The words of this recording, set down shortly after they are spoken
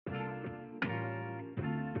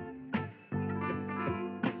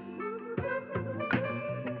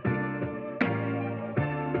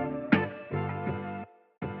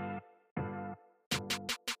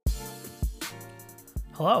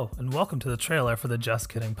Hello, and welcome to the trailer for the Just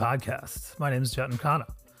Kidding podcast. My name is Jatin Khanna.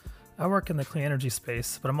 I work in the clean energy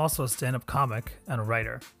space, but I'm also a stand-up comic and a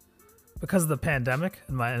writer. Because of the pandemic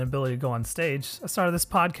and my inability to go on stage, I started this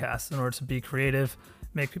podcast in order to be creative,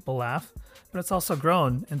 make people laugh, but it's also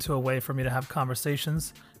grown into a way for me to have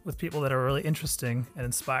conversations with people that are really interesting and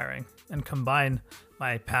inspiring, and combine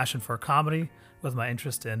my passion for comedy with my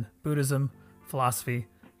interest in Buddhism, philosophy,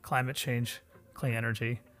 climate change, clean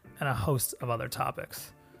energy, and a host of other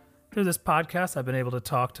topics. Through this podcast, I've been able to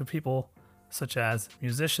talk to people such as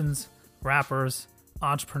musicians, rappers,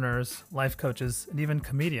 entrepreneurs, life coaches, and even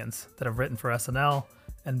comedians that have written for SNL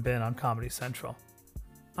and been on Comedy Central.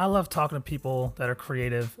 I love talking to people that are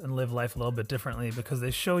creative and live life a little bit differently because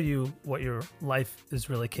they show you what your life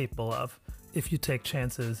is really capable of if you take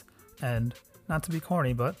chances and, not to be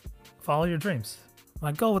corny, but follow your dreams.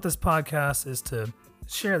 My goal with this podcast is to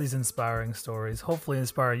share these inspiring stories, hopefully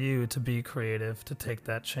inspire you to be creative, to take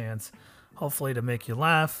that chance, hopefully to make you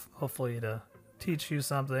laugh, hopefully to teach you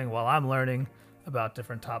something while I'm learning about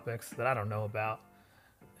different topics that I don't know about.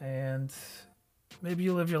 And maybe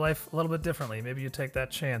you live your life a little bit differently. Maybe you take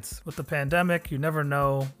that chance. With the pandemic, you never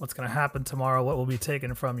know what's going to happen tomorrow, what will be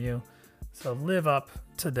taken from you. So live up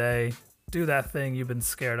today. Do that thing you've been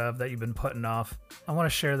scared of, that you've been putting off. I want to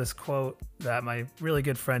share this quote that my really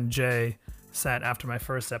good friend Jay sent after my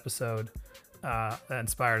first episode that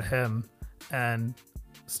inspired him. And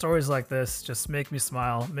stories like this just make me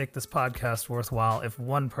smile, make this podcast worthwhile. If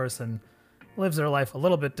one person lives their life a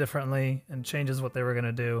little bit differently and changes what they were going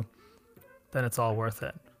to do, then it's all worth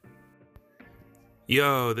it.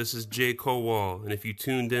 Yo, this is Jay Kowal, and if you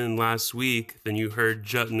tuned in last week, then you heard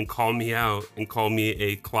Jatin call me out and call me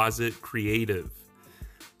a closet creative.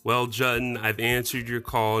 Well, Jatin, I've answered your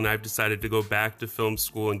call and I've decided to go back to film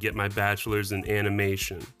school and get my bachelor's in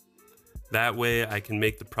animation. That way I can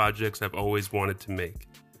make the projects I've always wanted to make.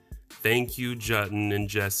 Thank you, Jatin and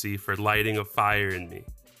Jesse, for lighting a fire in me.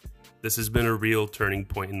 This has been a real turning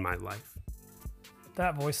point in my life.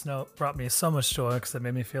 That voice note brought me so much joy because it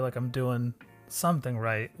made me feel like I'm doing something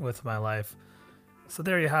right with my life. So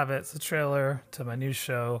there you have it. It's a trailer to my new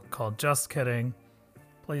show called Just Kidding.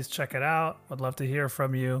 Please check it out. Would love to hear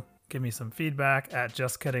from you. Give me some feedback at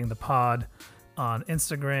Just Kidding the Pod on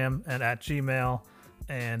Instagram and at Gmail.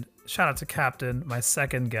 And shout out to Captain, my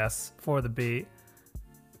second guest for the beat.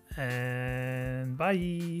 And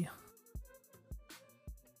bye.